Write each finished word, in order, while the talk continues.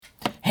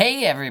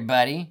Hey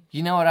everybody,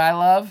 you know what I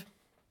love?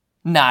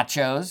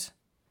 Nachos.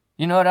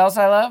 You know what else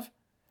I love?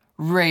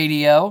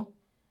 Radio.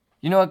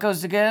 You know what goes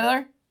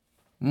together?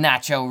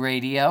 Nacho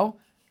Radio.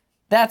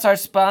 That's our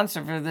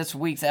sponsor for this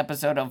week's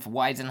episode of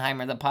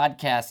Weisenheimer the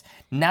podcast.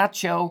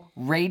 Nacho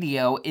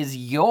Radio is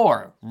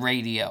your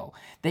radio.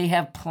 They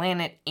have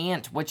Planet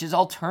Ant, which is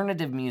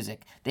alternative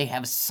music. They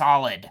have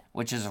Solid,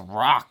 which is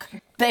rock.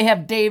 They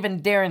have Dave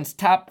and Darren's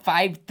Top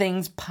 5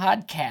 Things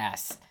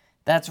podcast.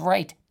 That's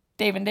right,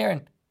 Dave and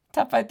Darren,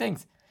 Top 5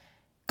 Things.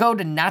 Go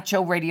to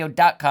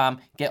nachoradio.com,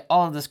 get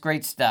all of this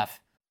great stuff.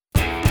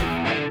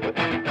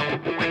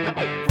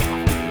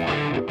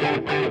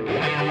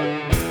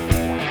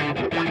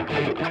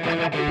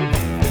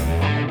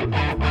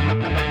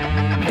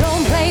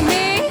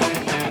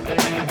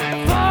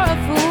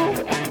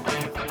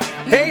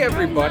 Hey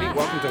everybody,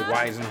 welcome to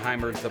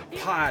Weisenheimer the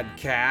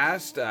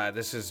podcast.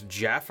 This is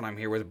Jeff and I'm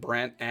here with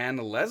Brent and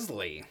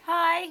Leslie.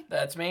 Hi,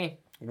 that's me.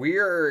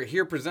 We're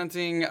here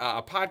presenting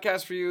a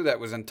podcast for you that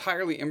was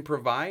entirely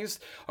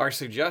improvised. Our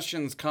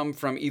suggestions come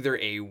from either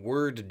a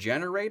word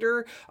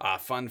generator, a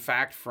fun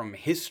fact from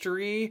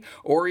history,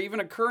 or even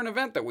a current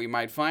event that we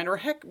might find, or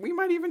heck, we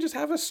might even just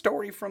have a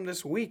story from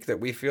this week that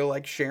we feel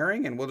like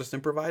sharing and we'll just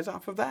improvise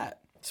off of that.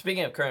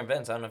 Speaking of current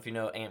events, I don't know if you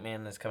know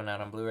Ant-Man is coming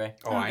out on Blu-ray.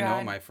 Oh, I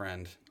know, my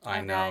friend.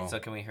 I know. So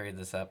can we hurry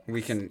this up?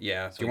 We can,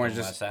 yeah. So do you want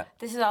to just... that?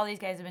 This is all these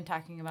guys have been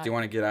talking about. Do you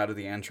want to get out of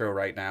the intro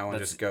right now and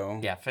just go?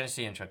 Yeah, finish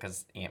the intro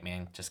because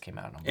Ant-Man just came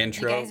out on Blu-ray.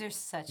 Intro. You guys are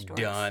such dorks.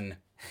 Done.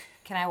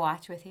 Can I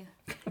watch with you?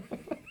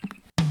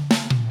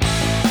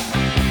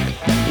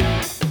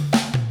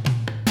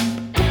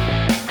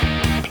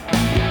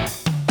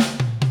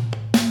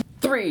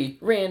 Three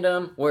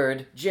random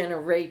word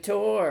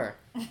generator.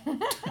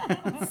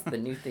 That's the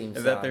new theme song.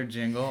 Is that their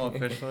jingle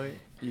officially?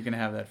 You can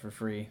have that for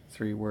free.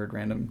 3-word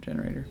random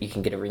generator. You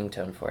can get a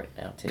ringtone for it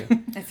now too.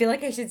 I feel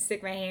like I should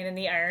stick my hand in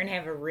the iron and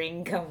have a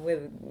ring come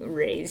with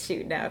rays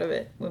shooting out of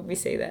it when we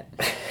say that.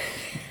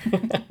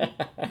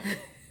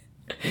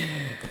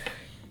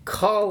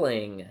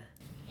 Calling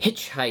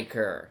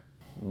hitchhiker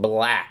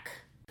black.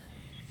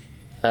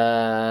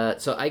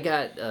 So I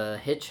got a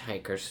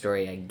hitchhiker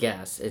story, I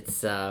guess.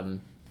 It's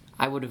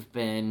I would have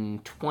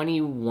been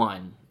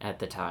 21 at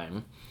the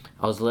time.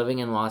 I was living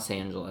in Los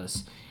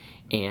Angeles,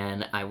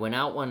 and I went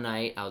out one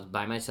night. I was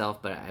by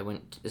myself, but I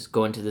went just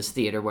going to this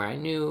theater where I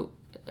knew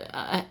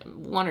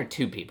one or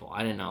two people.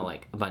 I didn't know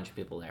like a bunch of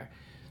people there.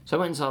 So I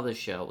went and saw this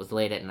show. It was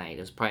late at night.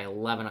 It was probably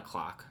 11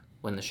 o'clock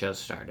when the show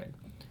started.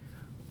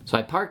 So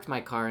I parked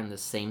my car in the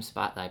same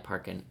spot that I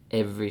park in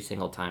every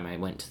single time I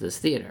went to this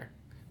theater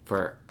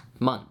for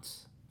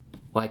months.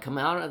 Well, I come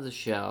out of the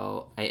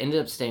show. I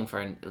ended up staying for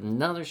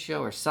another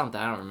show or something.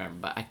 I don't remember.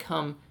 But I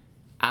come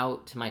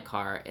out to my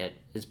car at,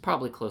 it's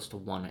probably close to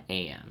 1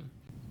 a.m.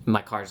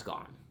 My car's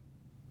gone.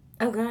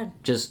 Oh, God.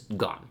 Just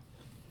gone.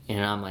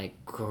 And I'm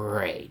like,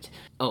 great.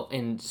 Oh,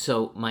 and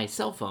so my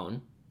cell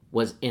phone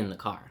was in the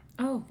car.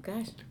 Oh,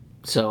 gosh.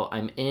 So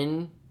I'm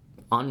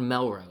on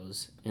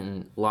Melrose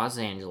in Los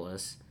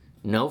Angeles,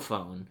 no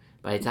phone.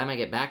 By the time I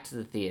get back to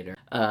the theater,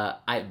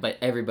 but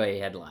everybody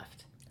had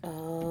left.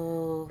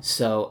 Oh.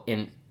 So,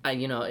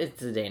 it's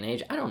the day and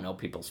age. I don't know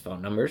people's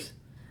phone numbers.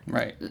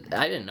 Right.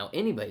 I didn't know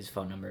anybody's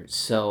phone number.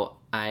 So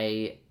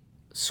I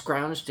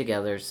scrounged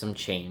together some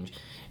change.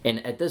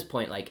 And at this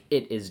point, like,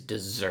 it is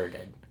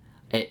deserted.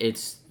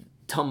 It's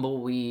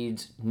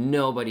tumbleweeds.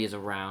 Nobody is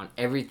around.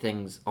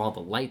 All the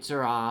lights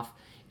are off.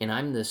 And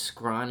I'm this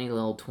scrawny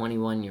little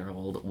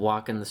 21-year-old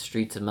walking the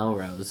streets of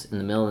Melrose in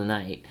the middle of the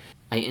night.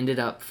 I ended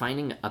up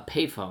finding a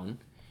payphone.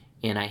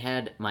 And I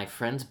had my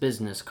friend's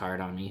business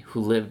card on me who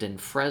lived in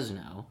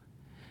Fresno,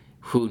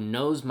 who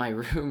knows my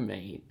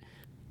roommate.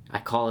 I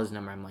call his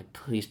number. I'm like,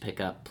 please pick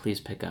up,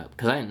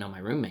 because I didn't know my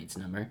roommate's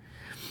number.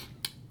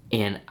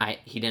 And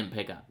he didn't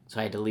pick up.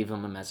 So I had to leave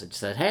him a message.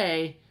 Said,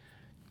 hey,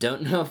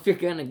 don't know if you're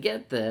going to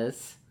get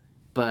this,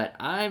 but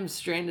I'm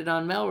stranded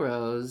on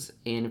Melrose.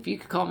 And if you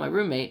could call my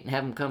roommate and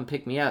have him come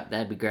pick me up,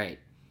 that'd be great.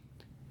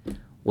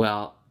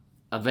 Well,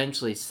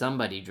 eventually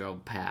somebody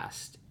drove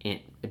past.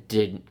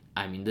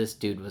 This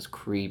dude was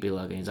creepy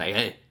looking. He's like,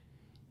 hey,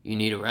 you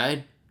need a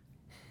ride?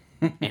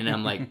 And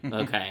I'm like,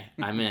 okay,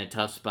 I'm in a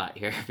tough spot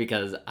here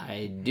because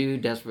I do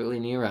desperately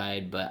need a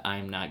ride, but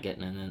I'm not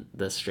getting in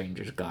the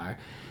stranger's car.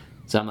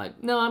 So I'm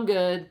like, no, I'm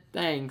good,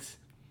 thanks.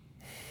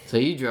 So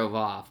he drove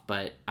off,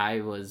 but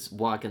I was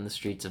walking the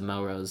streets of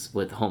Melrose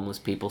with homeless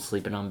people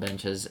sleeping on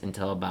benches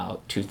until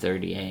about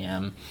 2:30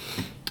 a.m.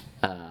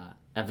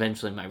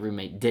 Eventually my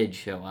roommate did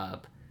show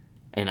up.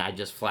 And I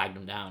just flagged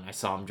him down. I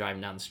saw him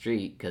driving down the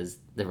street because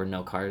there were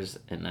no cars,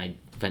 and I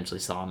eventually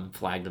saw him and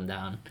flagged him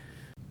down.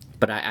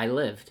 But I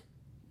lived.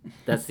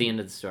 That's the end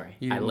of the story.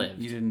 I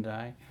lived. You didn't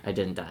die? I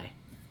didn't die.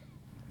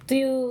 Do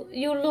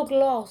you look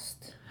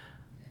lost?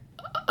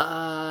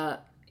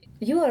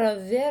 You are a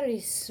very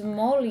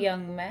small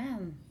young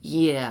man.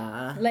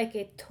 Yeah. Like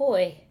a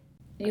toy.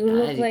 You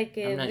look like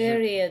a I'm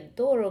very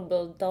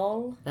adorable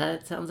doll.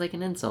 That sounds like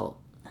an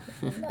insult.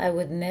 I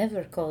would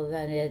never call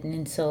that an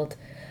insult.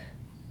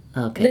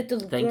 Okay. Little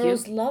Thank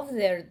girls you. love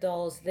their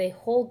dolls. They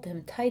hold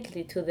them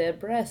tightly to their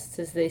breasts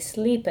as they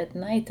sleep at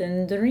night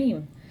and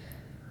dream.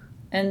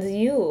 And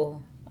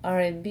you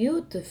are a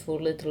beautiful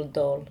little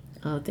doll.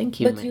 Oh, thank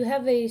you, But ma'am. you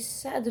have a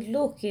sad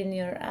look in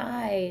your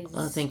eyes.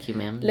 Oh, thank you,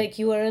 ma'am. Like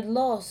you are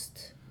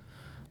lost.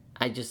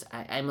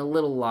 I'm a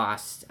little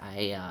lost.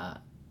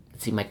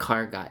 See, my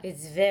car got.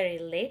 It's very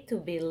late to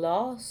be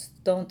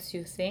lost, don't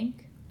you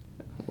think?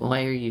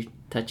 Why are you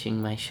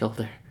touching my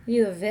shoulder?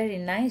 You have very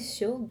nice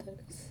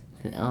shoulders.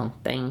 Oh,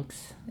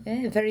 thanks.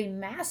 Very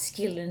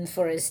masculine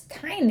for as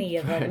tiny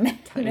of a man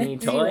tiny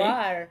as toy? you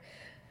are.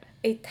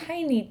 A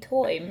tiny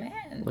toy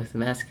man. With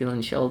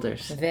masculine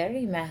shoulders.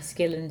 Very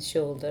masculine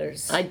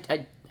shoulders. I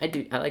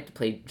like to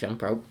play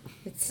jump rope.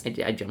 It's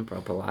I jump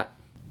rope a lot.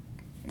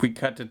 We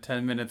cut to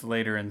 10 minutes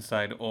later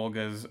inside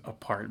Olga's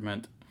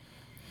apartment.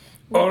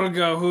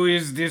 Olga, who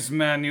is this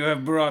man you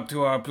have brought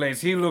to our place?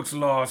 He looks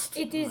lost.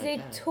 It is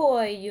a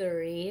toy,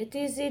 Yuri. It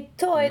is a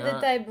toy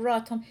that I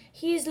brought home.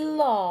 He's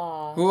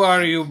lost. Who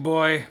are you,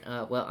 boy?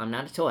 Well, I'm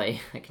not a toy.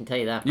 I can tell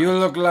you that. You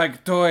look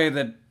like toy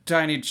that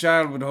tiny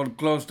child would hold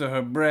close to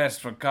her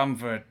breast for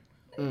comfort.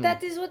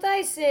 That is what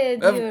I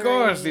said, Of Yuri.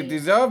 course, it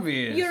is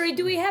obvious. Yuri,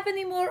 do we have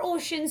any more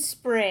ocean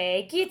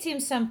spray? Get him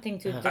something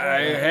to drink.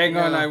 Hang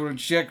on, I will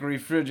check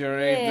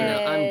refrigerator. Yeah.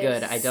 No, I'm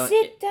good. I don't.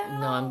 Sit down.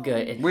 No, I'm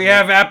good. We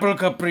have apple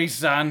Capri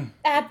Sun.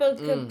 Apple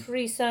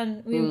Capri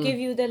Sun. We'll give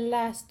you the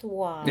last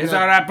one. Is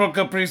our apple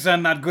Capri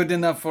Sun not good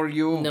enough for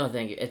you? No,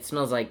 thank you. It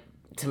smells like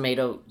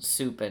tomato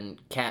soup and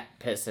cat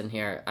piss in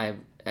here. I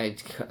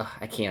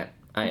can't.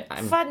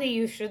 I'm. Funny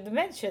you should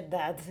mention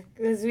that,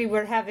 because we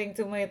were having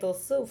tomato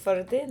soup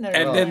for dinner.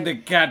 And then the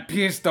cat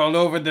pissed all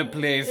over the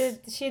place.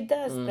 She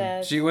does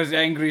that. She was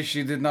angry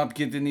she did not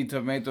get any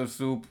tomato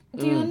soup.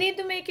 Do you need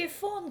to make a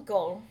phone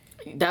call?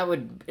 That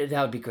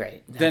would be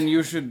great. Then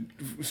you should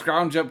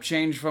scrounge up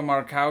change from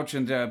our couch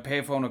and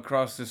payphone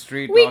across the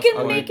street. We Lost can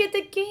Boy. make it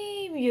a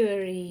game,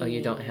 Yuri. Oh,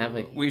 you don't have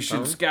a. We should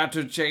phone?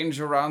 scatter change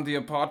around the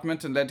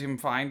apartment and let him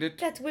find it.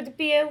 That would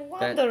be a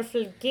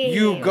wonderful game.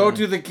 You go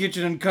to the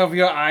kitchen and cover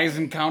your eyes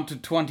and count to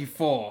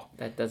 24.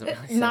 That doesn't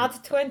really sound.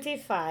 Not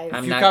 25. I'm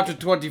If you not- count to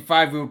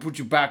 25, we will put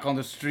you back on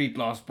the street,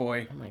 Lost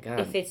Boy. Oh my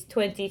god. If it's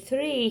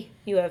 23,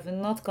 you have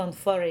not gone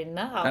far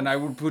enough. And I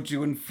will put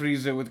you in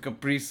freezer with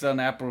Capri Sun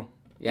apple.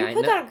 Yeah, You I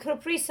put know. our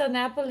Capri Sun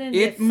apple in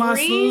It the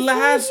must freezer,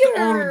 last, Yuri.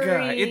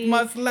 Olga. It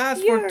must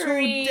last for 2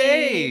 Yuri.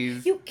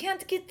 days. You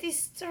can't get the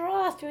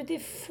straw through the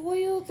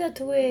foil that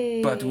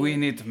way. But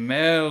when it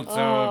melts, Oh,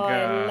 Olga,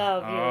 I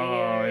love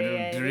you, Yuri.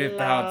 it'll I drip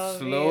out love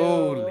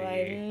slowly. You.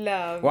 I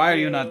love Why are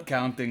you not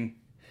counting?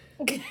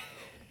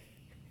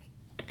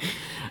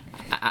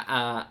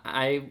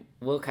 I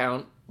will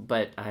count,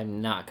 but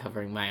I'm not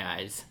covering my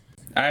eyes.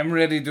 I'm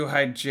ready to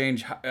hide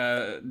change.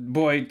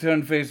 Boy,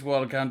 turn face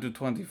wall, count to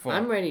 24.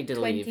 I'm ready to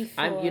leave.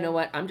 24. You know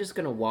what? I'm just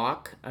gonna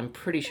walk. I'm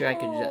pretty sure I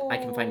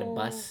can find a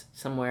bus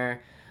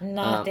somewhere.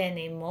 Not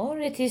anymore.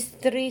 It is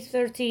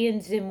 3:30 in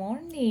the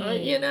morning.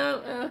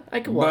 I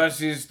can walk.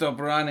 Buses stop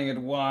running at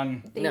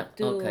 1. They No,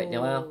 do. okay, yeah,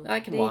 well, I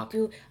can They walk.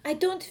 do. I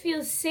don't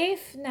feel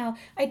safe now.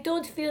 I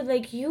don't feel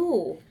like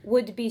you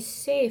would be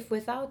safe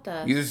without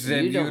us. You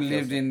said You you, don't feel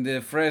lived so. in the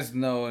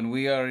Fresno and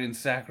we are in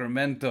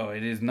Sacramento.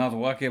 It is not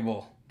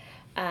walkable.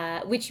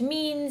 Which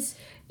means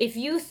if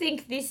you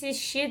think this is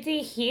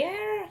shitty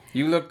here,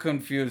 You look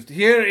confused.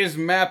 Here is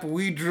map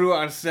we drew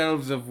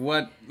ourselves of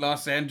what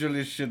Los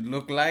Angeles should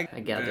look like. I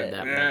gathered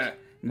that much.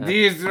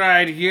 This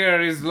right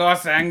here is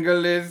Los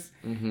Angeles,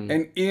 Mm-hmm.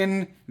 and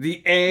in the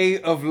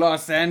A of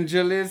Los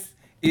Angeles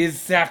is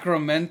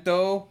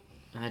Sacramento,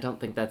 I don't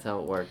think that's how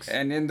it works.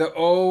 and in the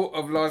O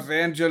of Los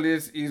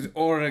Angeles is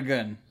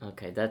Oregon.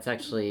 Okay, that's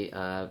actually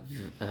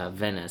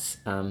Venice.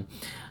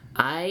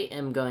 I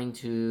am going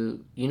to.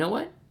 You know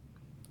what?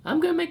 I'm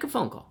gonna make a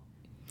phone call.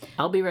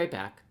 I'll be right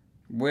back.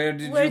 Where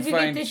did Where'd you you get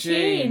find the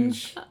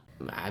change?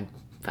 I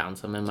found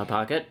some in my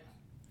pocket.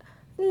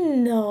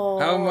 no.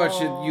 How much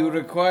you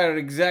require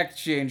exact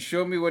change?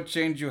 Show me what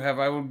change you have.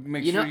 I will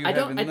make You know, sure you I have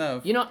don't.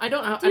 enough. I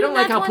don't you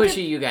like not how want to-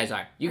 pushy you guys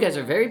are. You guys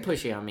are very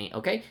pushy on me.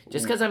 Okay,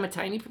 just because I'm a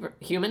tiny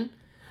human,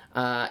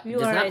 You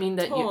does are not a mean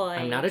that toy.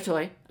 I'm not a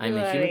toy. I'm You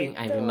a are human a being.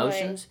 I have toy.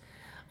 emotions.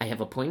 I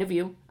have a point of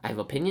view. I have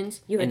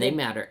opinions, You are and they the-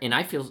 matter. And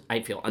I feel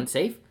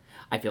unsafe.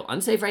 I feel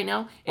unsafe right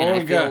now, and I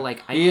Olga, feel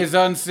like I he need- is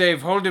unsafe.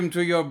 Hold him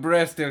to your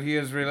breast till he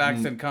is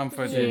relaxed and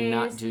comforted.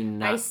 Yes, do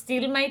not. I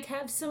still might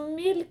have some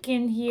milk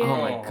in here. Oh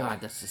my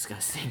god, that's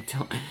disgusting.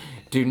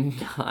 Do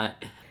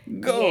not.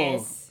 Go.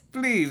 Yes.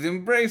 Please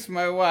embrace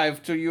my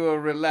wife till you are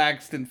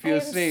relaxed and feel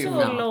I'm safe. so-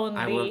 No,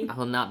 I lonely.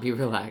 will not be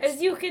relaxed.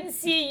 As you can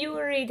see,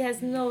 Yuri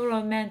has no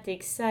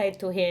romantic side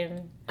to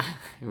him. I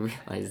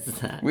realize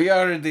that. We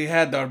already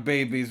had our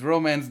babies.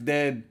 Romance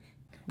dead.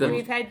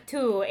 We've had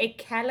two, a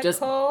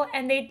calico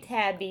and a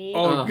tabby.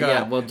 Oh, Oh, God.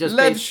 yeah, well, just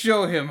Let's bas-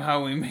 show him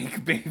how we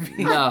make babies.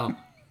 No.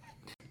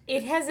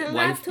 It has a lot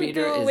Wife to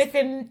beater do is- with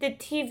the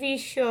TV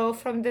show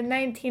from the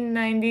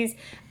 1990s,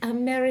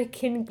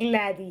 American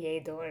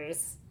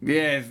Gladiators.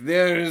 Yes,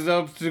 there is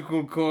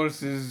obstacle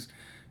courses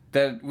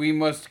that we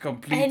must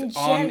complete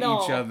on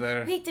each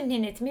other. Wait a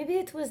minute. Maybe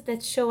it was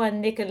that show on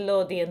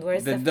Nickelodeon where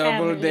The the double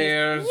families-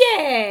 dares.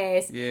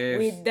 Yes. Yes.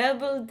 We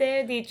double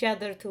dared each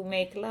other to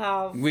make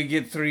love. We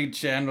get 3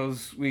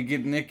 channels. We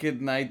get Nick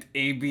at Night,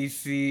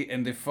 ABC,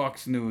 and the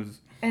Fox News.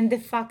 And the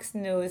Fox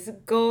News.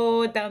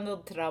 Go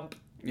Donald Trump.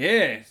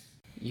 Yes.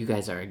 You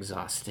guys are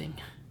exhausting.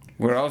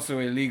 We're also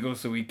illegal,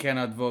 so we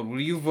cannot vote.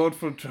 Will you vote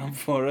for Trump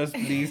for us,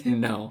 please?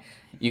 No,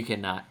 you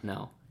cannot.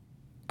 No.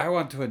 I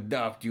want to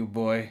adopt you,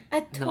 boy. A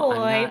No, I'm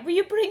toy. not. Will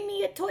you bring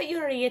me a toy?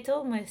 It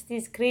almost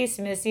is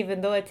Christmas,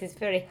 even though it is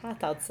very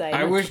hot outside.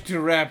 I wish to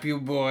wrap you,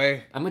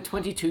 boy. I'm a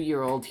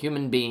 22-year-old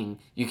human being.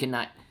 You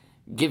cannot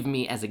give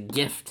me as a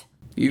gift.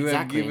 You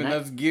Exactly, have given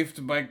and us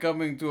gift by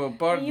coming to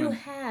apartment.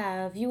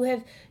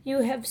 You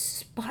have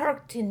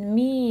sparked in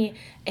me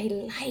a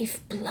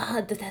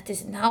lifeblood that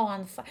is now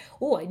on fire.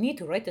 Oh, I need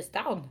to write this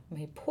down.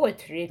 My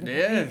poetry.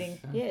 Yes. reading.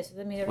 Yes,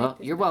 let me write Well,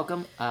 this. you're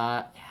welcome.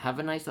 Have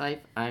a nice life.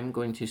 I'm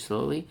going to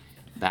slowly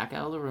back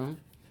out of the room.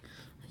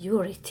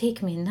 Yuri,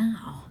 take me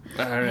now.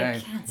 All I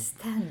right. can't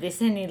stand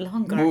this any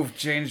longer. Move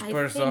change I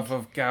purse think- off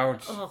of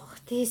couch. Oh,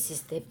 this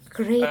is the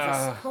greatest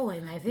Ah,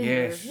 poem I've ever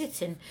yes.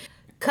 written.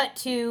 Cut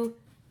to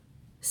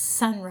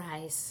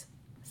sunrise.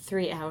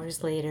 3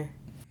 hours later.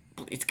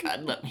 Please,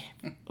 God,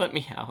 let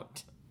me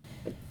out.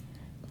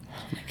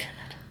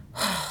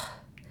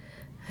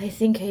 I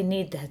think I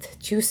need that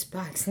juice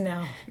box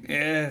now.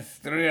 Yes,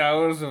 3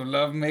 hours of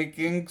love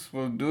makings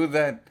will do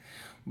that.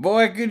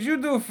 Boy, could you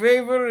do a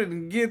favor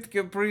and get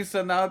Capri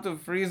Sun out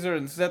of freezer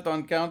and set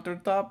on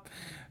countertop?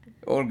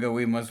 Olga,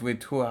 we must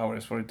wait 2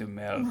 hours for it to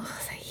melt. Oh,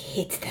 I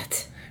hate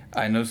that.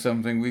 I know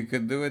something we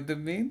could do in the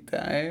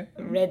meantime.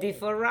 Ready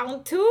for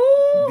round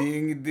 2?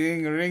 Ding,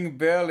 ding, ring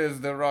bell, as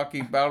the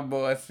Rocky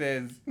Balboa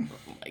says. Oh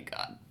my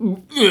God.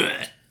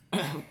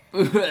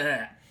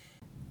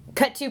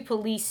 Cut to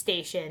police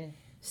station.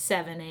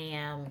 7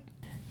 a.m.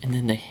 And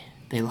then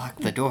they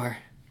locked the door.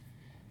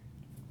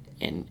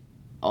 And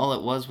all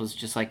it was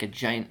just like a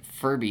giant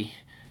Furby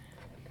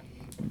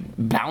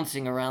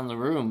bouncing around the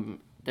room.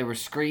 There were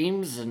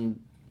screams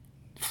and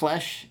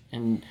flesh,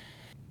 and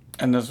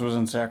And this was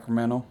in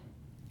Sacramento?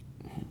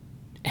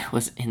 it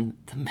was in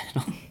the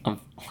middle of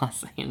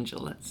Los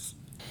Angeles.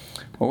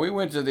 Well, we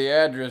went to the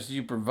address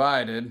you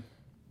provided,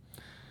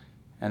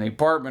 and the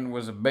apartment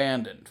was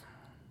abandoned.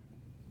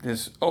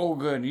 This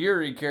Olga and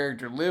Yuri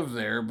character lived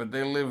there, but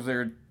they lived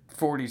there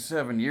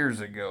 47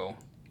 years ago.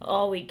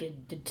 All we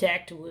could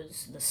detect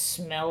was the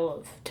smell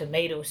of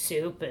tomato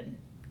soup and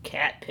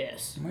cat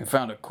piss. We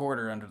found a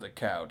quarter under the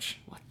couch.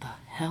 What the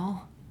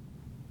hell?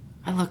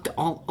 I looked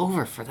all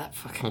over for that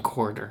fucking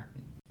quarter.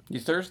 You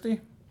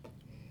thirsty?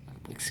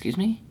 Excuse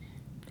me?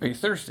 Are you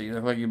thirsty? You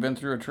look like you've been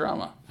through a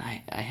trauma.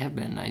 I have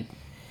been.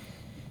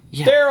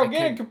 Yeah, Daryl, I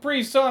get a could-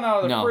 Capri Sun out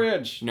of the No,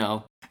 fridge.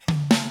 No.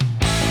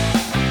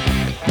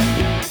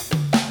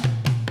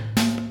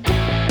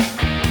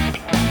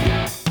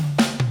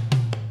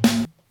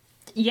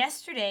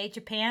 Yesterday,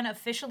 Japan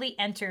officially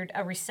entered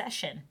a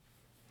recession.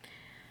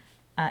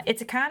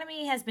 Its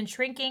economy has been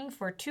shrinking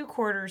for 2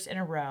 quarters in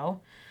a row.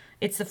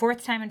 It's the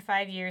 4th time in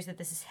 5 years that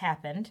this has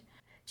happened.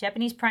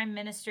 Japanese Prime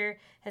Minister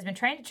has been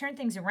trying to turn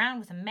things around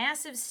with a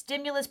massive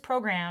stimulus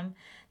program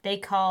they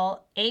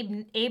call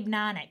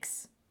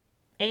Abenomics.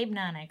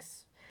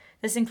 Abenomics.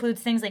 This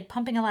includes things like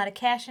pumping a lot of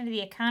cash into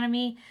the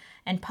economy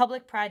and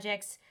public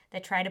projects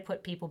that try to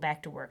put people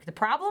back to work. The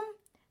problem?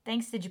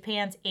 Thanks to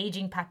Japan's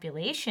aging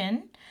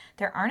population,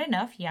 there aren't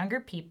enough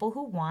younger people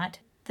who want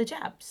the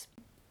jobs.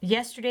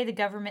 Yesterday, the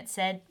government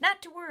said,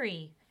 not to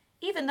worry.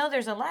 Even though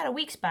there's a lot of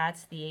weak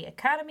spots, the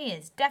economy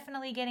is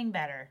definitely getting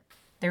better.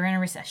 They're in a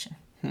recession.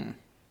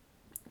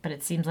 But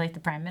it seems like the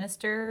prime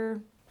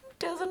minister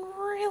doesn't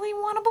really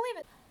want to believe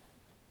it.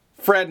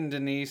 Fred and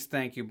Denise,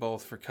 thank you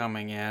both for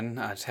coming in.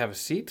 Just have a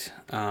seat.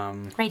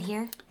 Right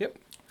here? Yep.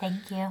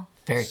 Thank you.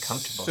 Very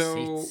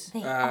comfortable seats.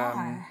 They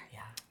are.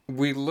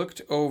 We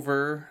looked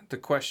over the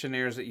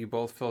questionnaires that you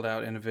both filled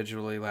out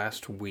individually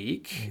last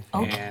week,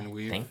 and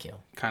we've Thank you.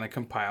 kind of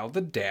compiled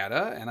the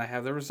data, and I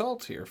have the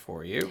results here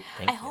for you.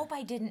 I hope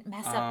I didn't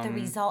mess up the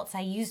results. I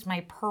used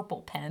my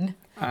purple pen.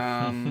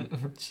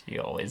 She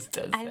always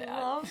does I that.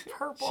 love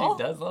purple.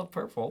 She does love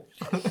purple.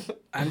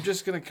 I'm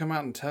just going to come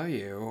out and tell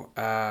you,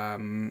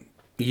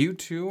 you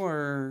two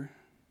are,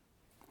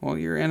 well,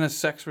 you're in a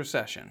sex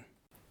recession.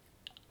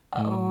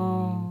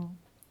 I'm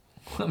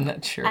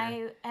not sure.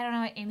 I don't know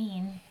what you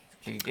mean.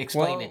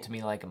 Explain Well, it to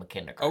me like I'm a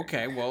kindergartner.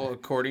 Okay, well,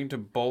 according to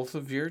both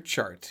of your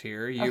charts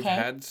here, you've Okay.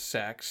 had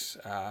sex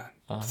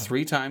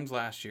 3 times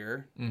last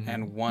year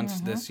and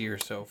once this year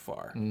so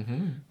far.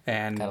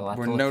 And Got a lot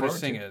we're to look forward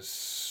noticing to. a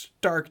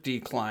stark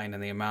decline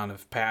in the amount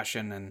of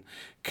passion and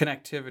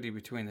connectivity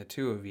between the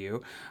two of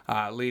you,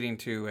 leading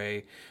to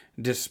a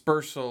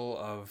dispersal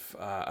of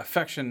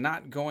affection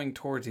not going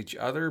towards each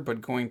other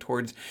but going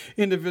towards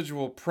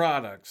individual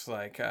projects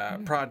like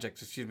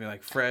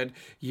Fred,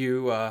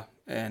 you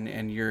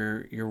and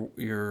your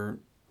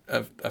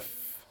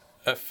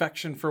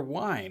affection for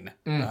wine.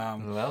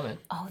 Love it.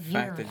 Oh,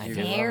 fact you're that you-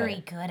 very love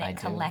it. good I at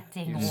do.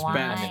 collecting You wine.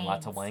 spend- I'm in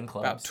lots of wine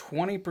About clubs.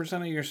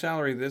 20% of your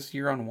salary this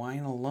year on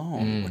wine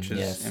alone, which is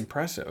yes.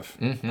 impressive.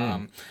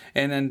 And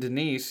then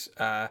Denise,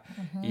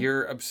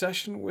 your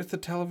obsession with the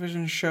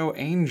television show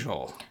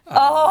Angel.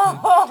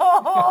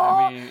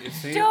 I mean, it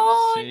seems,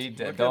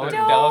 Don't. Don't,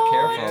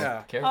 careful.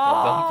 Yeah. Careful.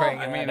 Don't bring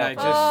I it mean, up. I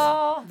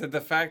just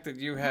the fact that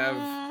you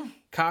have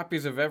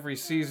copies of every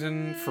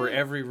season for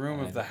every room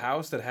of the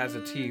house that has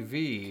a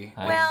TV.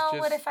 Well, is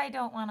what just- if I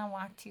don't want to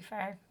walk too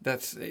far?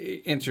 That's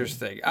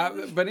interesting.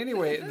 But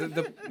anyway,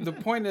 the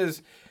point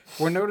is,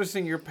 we're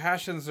noticing your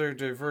passions are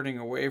diverting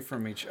away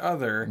from each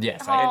other.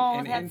 Yes,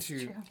 and that's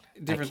into true.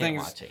 different I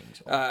can't things. watch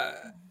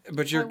Angel.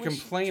 But you're wish you'd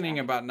complaining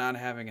about not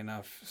having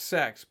enough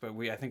sex. But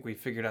I think we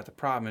figured out the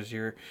problem is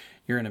you're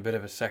in a bit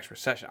of a sex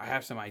recession. I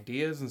have some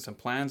ideas and some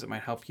plans that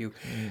might help you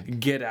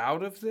get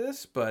out of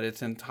this, but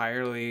it's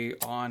entirely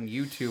on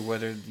you two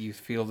whether you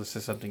feel this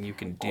is something you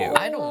can do.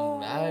 I don't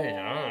know.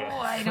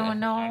 I don't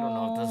know. I don't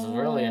know if this is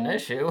really an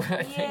issue.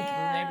 I think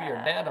Yeah. maybe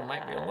your data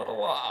might be a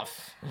little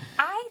off.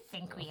 I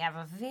think we have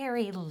a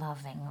very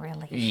loving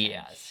relationship.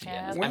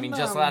 Yes. I mean, When,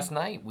 just last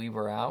night we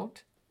were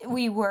out.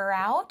 We were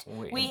out.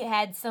 We- We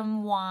had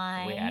some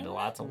wine. We had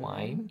lots of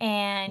wine.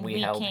 and we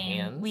we held came.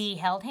 hands. We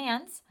held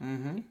hands.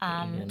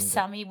 And-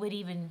 Some would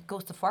even go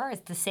so far as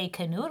to say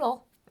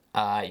canoodle.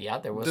 Yeah,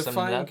 there was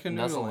Define some canoodling.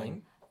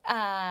 nuzzling.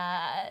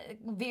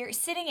 Very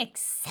sitting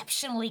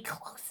exceptionally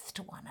close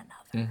to one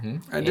another.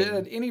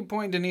 At any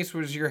point, Denise,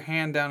 was your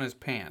hand down his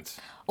pants?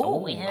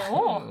 Oh, in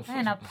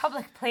a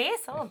public place.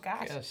 Oh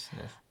gosh. Yes.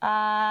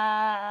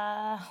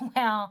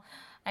 Well,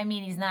 I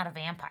mean, he's not a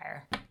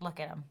vampire.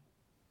 Look at him.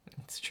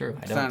 It's true.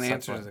 I It's don't not an suck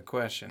answer to one. the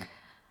question.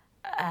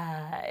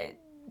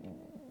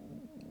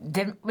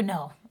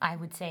 No, I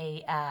would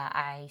say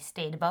I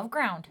stayed above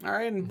ground. All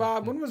right, and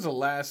Bob, when was the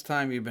last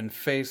time you've been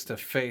face to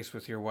face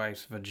with your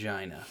wife's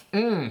vagina?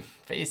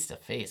 Face to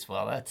face.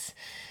 Well, that's,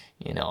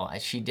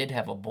 she did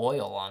have a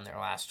boil on there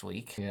last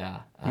week. Yeah.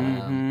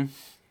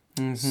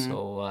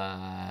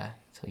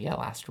 So yeah,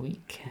 last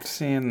week. I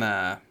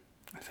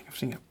think I'm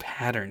seeing a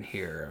pattern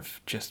here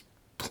of just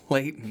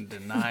blatant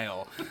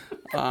denial.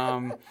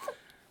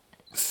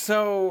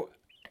 So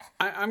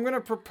I'm going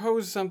to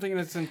propose something, and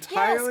it's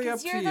entirely up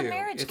 'cause to you're the you.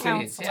 marriage It's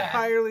counselor.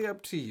 entirely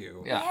up to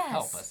you. Yeah.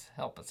 Yes.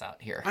 Help us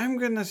out here. I'm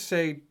going to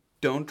say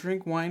don't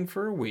drink wine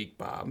for a week,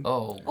 Bob.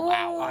 Oh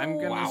wow. I'm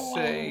going to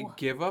say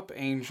give up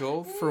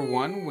Angel for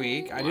 1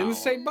 week. I didn't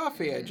say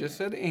Buffy, I just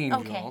said Angel.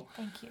 Okay,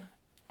 thank you.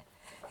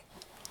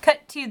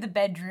 Cut to the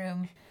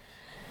bedroom.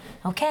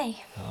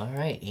 Okay, All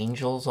right.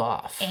 Angel's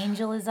off.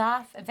 Angel is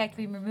off. In fact,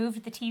 we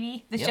removed the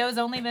TV. The Yep. show's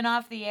only been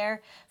off the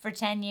air for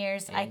 10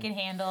 years. I can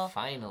handle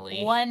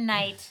Finally. one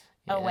night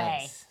away.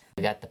 Yes.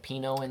 We got the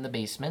Pinot in the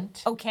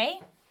basement. Okay,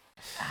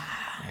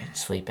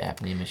 Sleep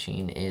apnea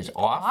machine is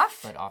off, Off?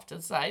 but off to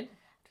the side,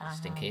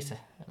 just in case I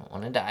don't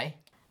want to die.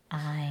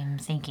 I'm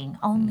thinking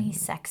only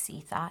sexy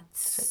thoughts.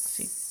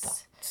 Sexy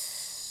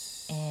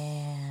thoughts.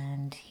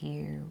 And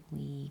here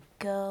we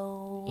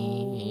go.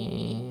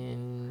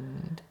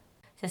 And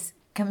Just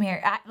come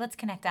here. Let's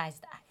connect eyes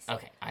to eyes.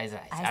 okay, eyes, eyes.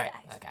 Eyes All to right,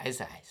 eyes. like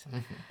eyes, eyes.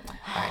 All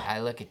right, I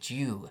look at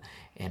you,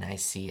 and I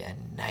see a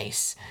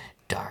nice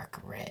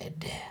dark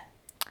red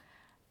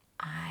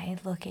I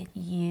look at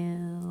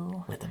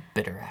you. with a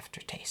bitter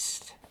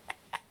aftertaste.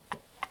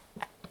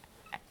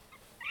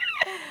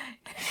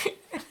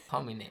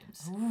 Call me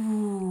names.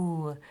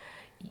 Ooh,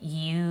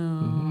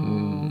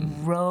 you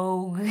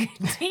rogue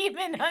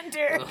demon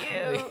hunter,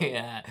 you.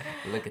 Yeah,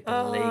 look at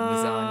the legs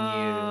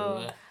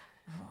on you.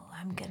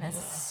 I'm gonna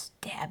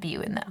stab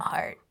you in the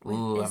heart with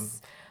Ooh,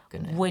 this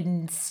gonna-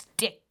 wooden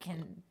stick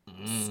and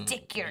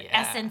stick your yeah.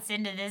 essence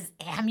into this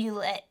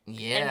amulet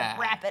Yeah. and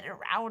wrap it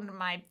around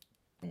my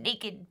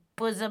naked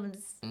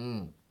bosoms.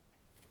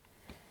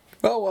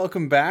 Well,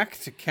 welcome back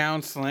to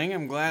counseling.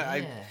 I'm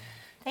glad Yeah.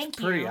 Thank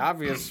you. pretty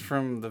obvious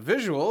from the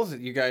visuals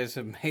that you guys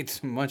have made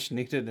some much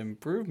needed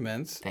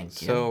improvements.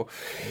 Thank you. So,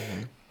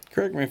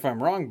 correct me if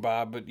I'm wrong,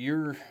 Bob, but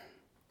you're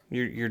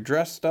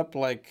dressed up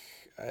like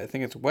I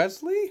think it's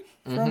Wesley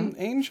from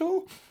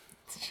Angel.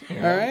 All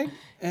right,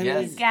 and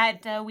Yes. He's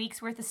got a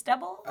week's worth of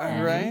stubble.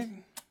 all right,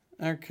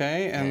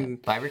 okay, and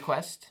By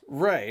request.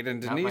 right,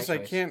 and Not my Denise, I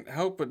choice. can't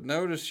help but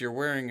notice you're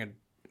wearing a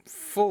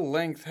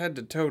full-length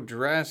head-to-toe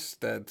dress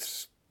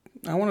that's.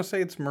 I want to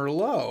say it's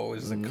Merlot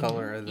is the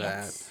color of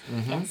that. Yes.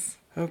 Yes.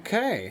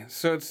 Okay,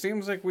 so it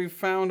seems like we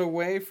found a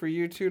way for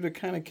you two to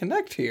kind of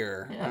connect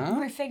here. Huh?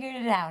 We figured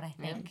it out, I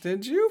think.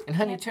 Did you? And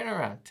honey, turn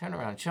around.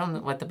 Show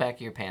them what the back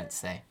of your pants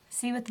say.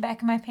 See what the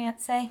back of my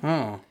pants say?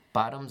 Oh,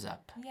 Bottoms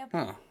up. Yep.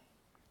 huh.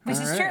 Which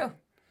All is right. true.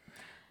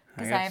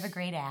 Because I have a guess-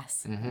 great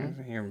ass.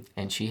 Here.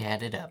 And she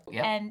had it up.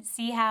 Yep. And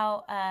see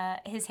how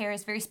his hair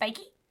is very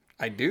spiky?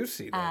 I do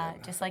see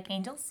that. just like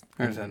angels.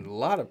 There's a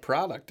lot of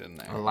product in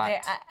there. A lot.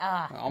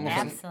 Almost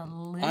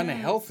Absolutely. an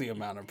unhealthy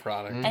amount of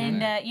product.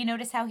 And you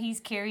notice how he's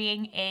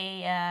carrying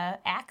a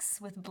axe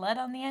with blood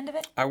on the end of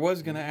it? I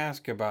was going to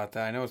ask about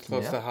that. I know it's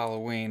close Yeah. to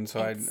Halloween,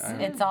 so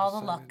It's all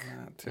the luck.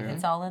 not to.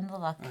 It's all in the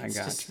luck. I got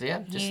Just the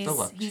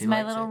look. He's She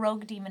my likes little it.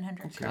 rogue demon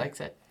hunter. She likes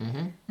it.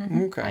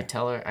 Okay. I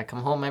tell her, I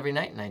come home every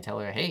night and I tell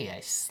her, hey, I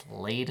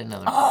slayed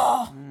another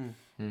one.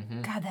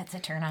 God, that's a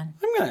turn on.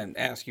 I'm going to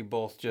ask you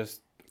both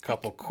just a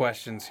couple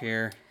questions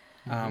here.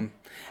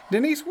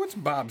 Denise, what's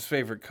Bob's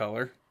favorite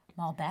color?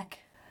 Malbec.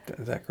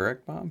 Is that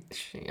correct, Bob?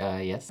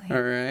 Yes.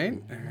 All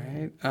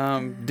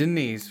right.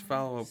 Denise,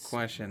 follow-up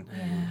question.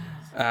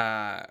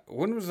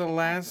 When was the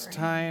last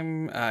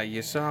time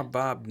you saw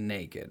Bob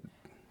naked?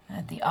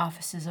 At the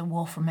office is a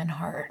Wolferman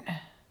heart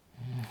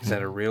Is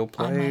that a real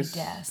on my place?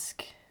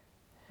 desk.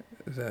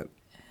 Is that?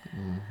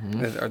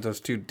 Are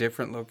those two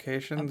different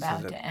locations? About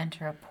Is it to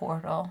enter a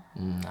portal.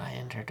 I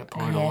entered a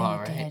portal, Yeah, all you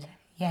right. did.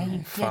 Yeah, you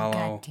did. Follow-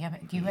 God damn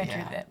it. You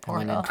entered that I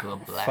went portal. into a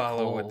black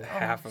follow hole. what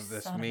half of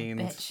this Son of a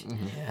means?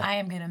 bitch. I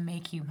am going to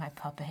make you my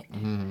puppet.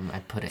 I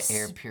put an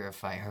air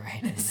purifier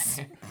right in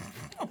there.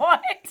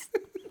 What?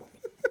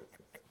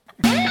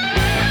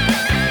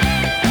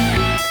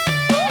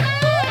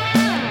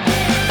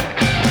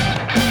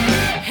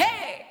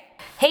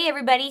 Hey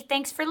everybody,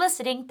 thanks for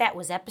listening. That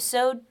was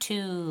episode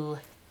 2.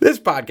 This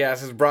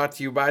podcast is brought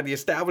to you by the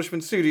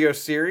Establishment Studio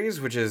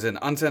series, which is an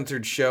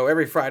uncensored show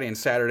every Friday and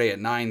Saturday at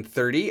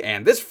 9:30.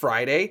 And this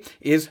Friday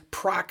is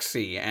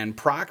Proxy. And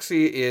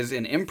Proxy is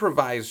an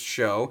improvised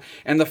show,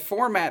 and the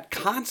format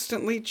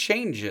constantly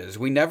changes.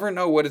 We never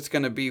know what it's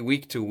going to be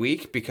week to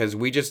week because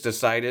we just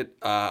decide it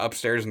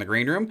upstairs in the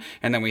green room,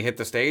 and then we hit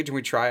the stage and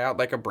we try out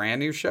like a brand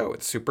new show.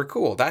 It's super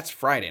cool. That's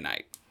Friday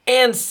night.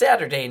 And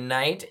Saturday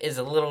night is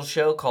a little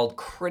show called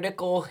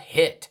Critical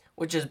Hit,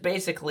 which is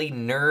basically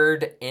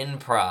nerd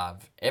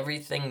improv.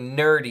 Everything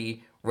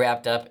nerdy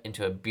wrapped up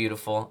into a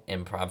beautiful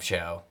improv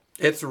show.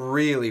 It's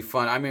really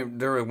fun. I mean,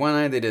 there was one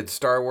night they did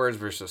Star Wars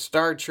versus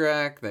Star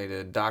Trek. They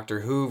did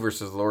Doctor Who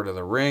versus Lord of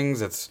the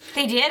Rings.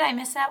 They did? I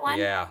missed that one?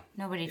 Yeah.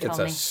 Nobody told It's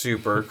me. a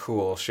super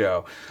cool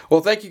show.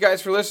 Well, thank you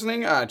guys for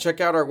listening. Check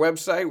out our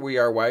website,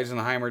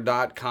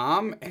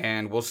 weareweisenheimer.com,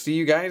 and we'll see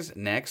you guys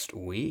next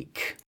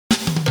week.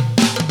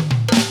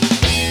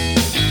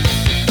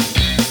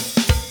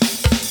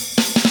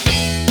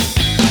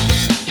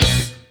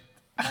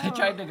 I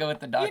tried to go with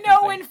the doctor. You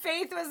know when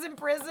Faith was in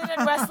prison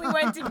and Wesley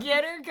went to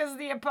get her because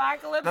the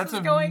apocalypse That's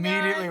was going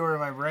immediately on? where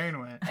my brain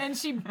went. And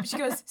she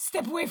goes,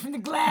 step away from the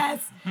glass.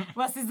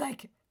 Wesley's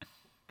like,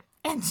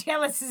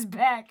 Angelus is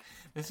back.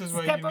 This is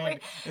why Step you away.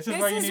 need. This is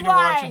why you need to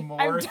watch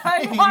more. I'm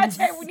done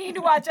watching. We need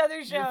to watch other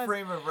Your shows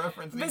frame of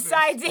reference.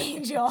 besides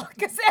Angel.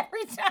 Because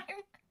every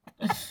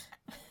time,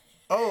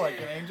 Oh,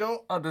 like an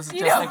angel. Oh, this is you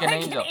just know, like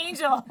an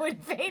angel. when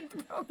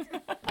Faith broke.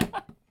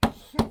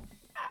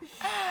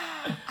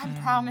 I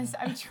promise,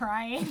 I'm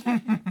trying.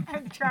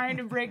 I'm trying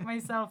to break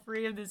myself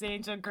free of this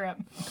angel grip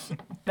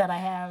that I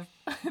have.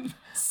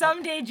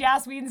 Someday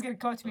Joss Whedon's gonna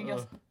come up to me and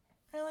goes,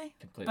 really?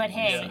 But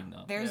hey,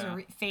 there's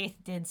Faith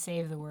did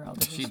save the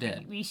world. She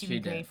did. We should She be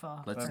did. grateful.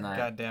 Let's not.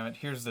 God damn it!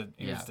 Here's the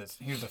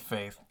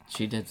faith.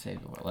 She did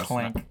save the world. Let's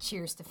Clank. not,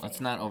 Cheers to Faith.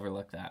 let's not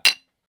overlook that.